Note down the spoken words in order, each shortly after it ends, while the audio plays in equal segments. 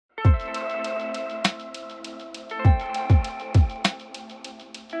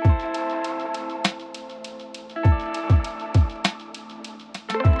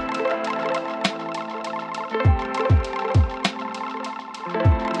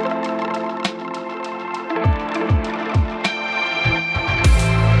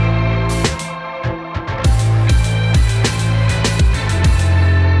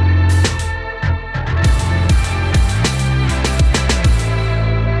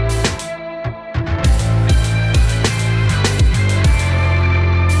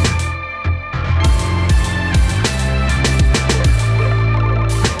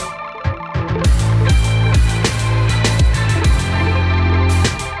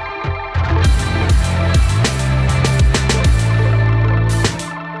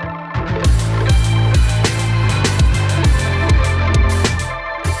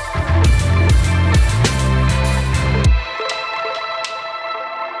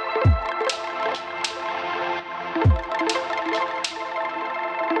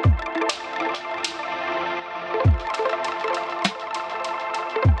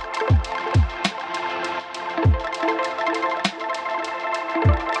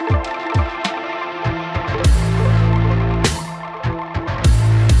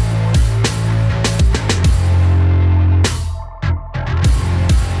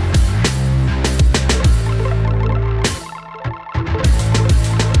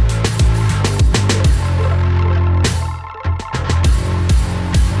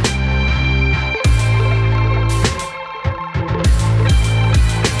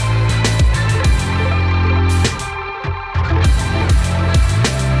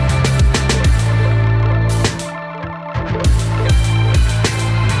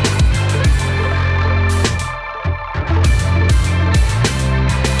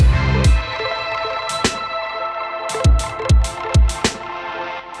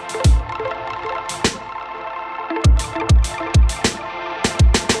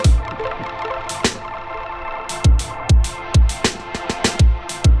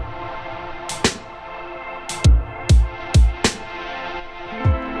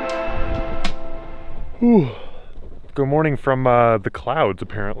Whew. Good morning from the clouds,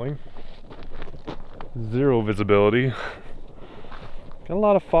 apparently. Zero visibility. Got a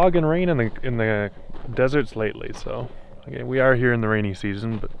lot of fog and rain in the deserts lately, so okay, we are here in the rainy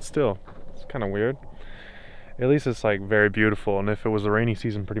season, but still, it's kind of weird. At least it's like very beautiful, and if it was the rainy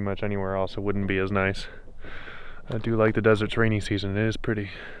season pretty much anywhere else, it wouldn't be as nice. I do like the desert's rainy season. It is pretty.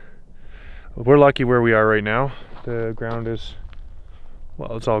 We're lucky where we are right now. The ground is,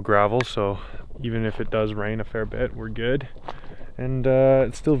 well, it's all gravel, so even if it does rain a fair bit, we're good. And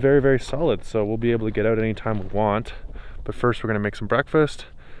it's still very, very solid, so we'll be able to get out anytime we want. But first we're gonna make some breakfast,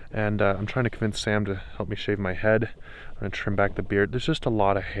 and I'm trying to convince Sam to help me shave my head. I'm gonna trim back the beard. There's just a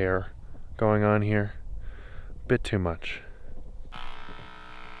lot of hair going on here. A bit too much.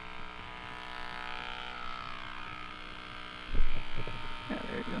 Yeah,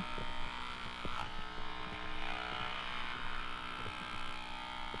 there you go.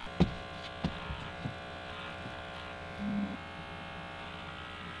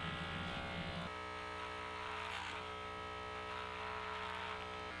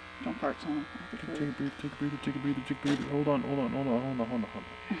 Don't fart, Sam. Take a breather, take a breather, take a breather, take a breather. Hold on.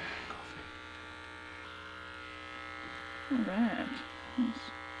 Alright. Nice.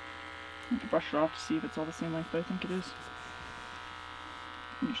 I have to brush it off to see if it's all the same length, but I think it is.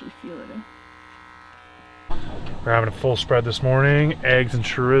 I usually feel it, eh? We're having a full spread this morning. Eggs and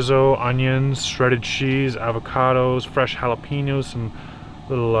chorizo, onions, shredded cheese, avocados, fresh jalapenos, some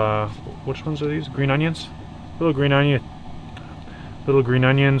little, which ones are these? Green onions? Little green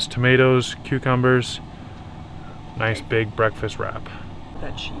onions, tomatoes, cucumbers. Nice big breakfast wrap.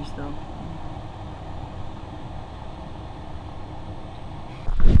 That cheese, though.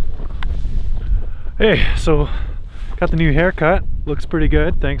 Hey, so got the new haircut. Looks pretty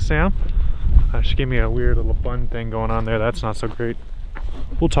good. Thanks, Sam. She gave me a weird little bun thing going on there. That's not so great.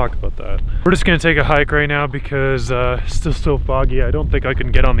 We'll talk about that. We're just gonna take a hike right now because it's still so foggy. I don't think I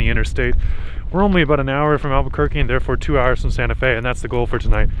can get on the interstate. We're only about an hour from Albuquerque and therefore 2 hours from Santa Fe, and that's the goal for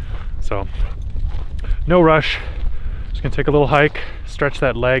tonight. So no rush. Just gonna take a little hike, stretch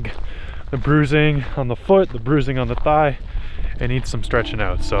that leg, the bruising on the foot, the bruising on the thigh, and need some stretching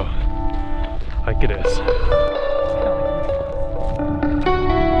out. So hike it is.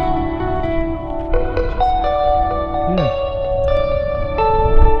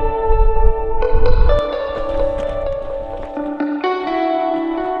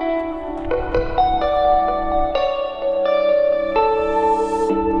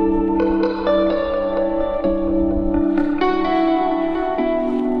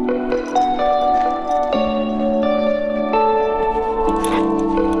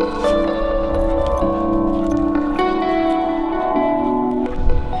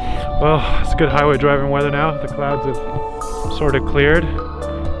 Well, it's good highway driving weather now. The clouds have sort of cleared,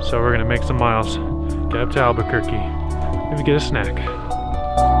 so we're gonna make some miles. Get up to Albuquerque, maybe get a snack.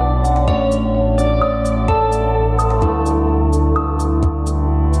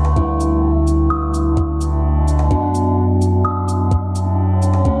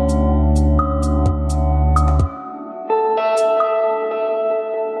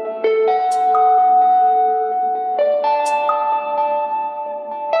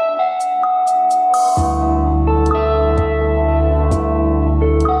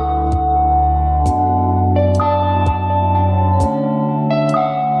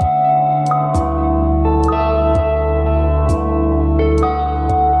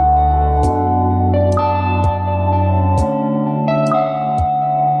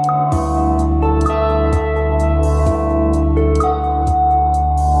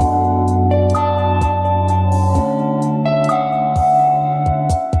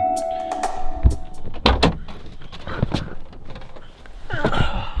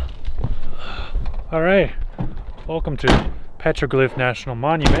 Alright, welcome to Petroglyph National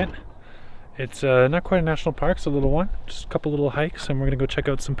Monument. It's not quite a national park, it's a little one. Just a couple little hikes, and we're going to go check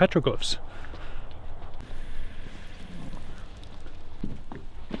out some petroglyphs.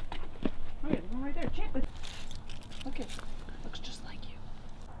 Oh yeah, there's one right there. Champ. Okay, looks just like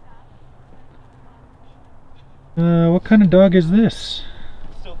you. What kind of dog is this?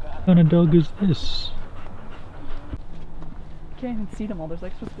 Still got it. What kind of dog is this? Can't even see them all. There's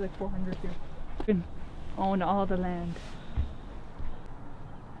like supposed to be like 400 here. You can own all the land.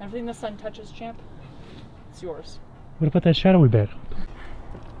 Everything the sun touches, champ, it's yours. What about that shadowy bed?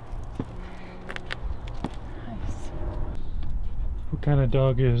 Nice. What kind of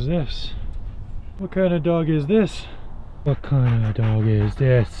dog is this? What kind of dog is this? What kind of dog is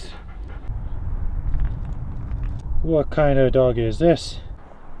this? What kind of dog is this?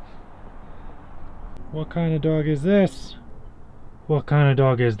 What kind of dog is this? What kind of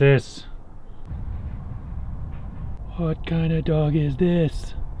dog is this? What kind of dog is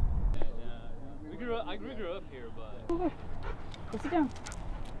this? I grew up here, but... Go sit down.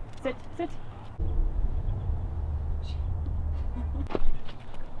 Sit, sit.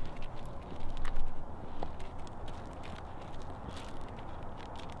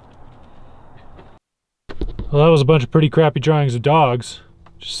 Well, that was a bunch of pretty crappy drawings of dogs.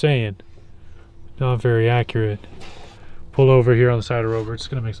 Just saying. Not very accurate. Pull over here on the side of the road. We're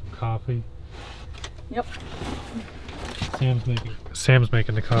just gonna make some coffee. Yep. Sam's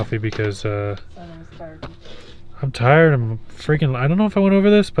making the coffee because I'm tired. I'm freaking. I don't know if I went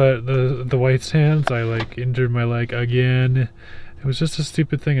over this, but the white sands, I like injured my leg again. It was just a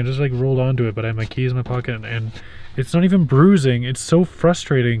stupid thing. I just like rolled onto it, but I had my keys in my pocket, and it's not even bruising. It's so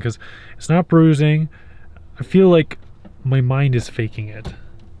frustrating because it's not bruising. I feel like my mind is faking it,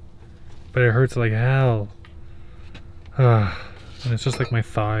 but it hurts like hell. And it's just like my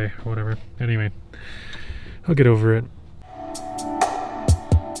thigh or whatever. Anyway, I'll get over it.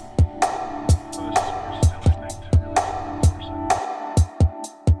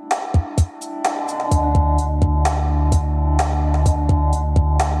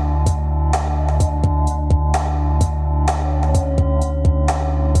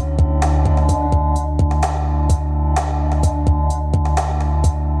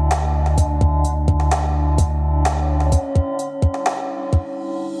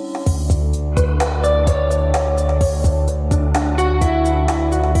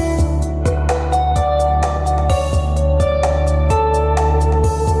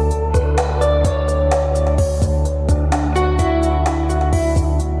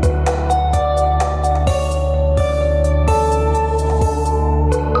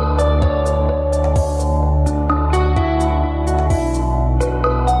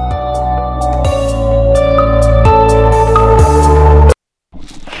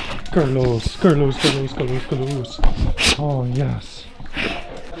 Carlos. Oh, yes.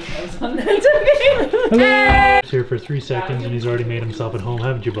 Hello! He's here for 3 seconds and he's already made himself at home,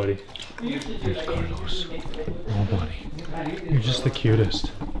 haven't you, buddy? Here's Carlos. Oh, buddy. You're just the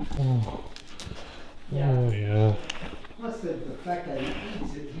cutest. Oh, yeah. Plus the fact that he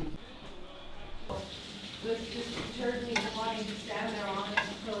eats it. Just turns me wanting to stand there on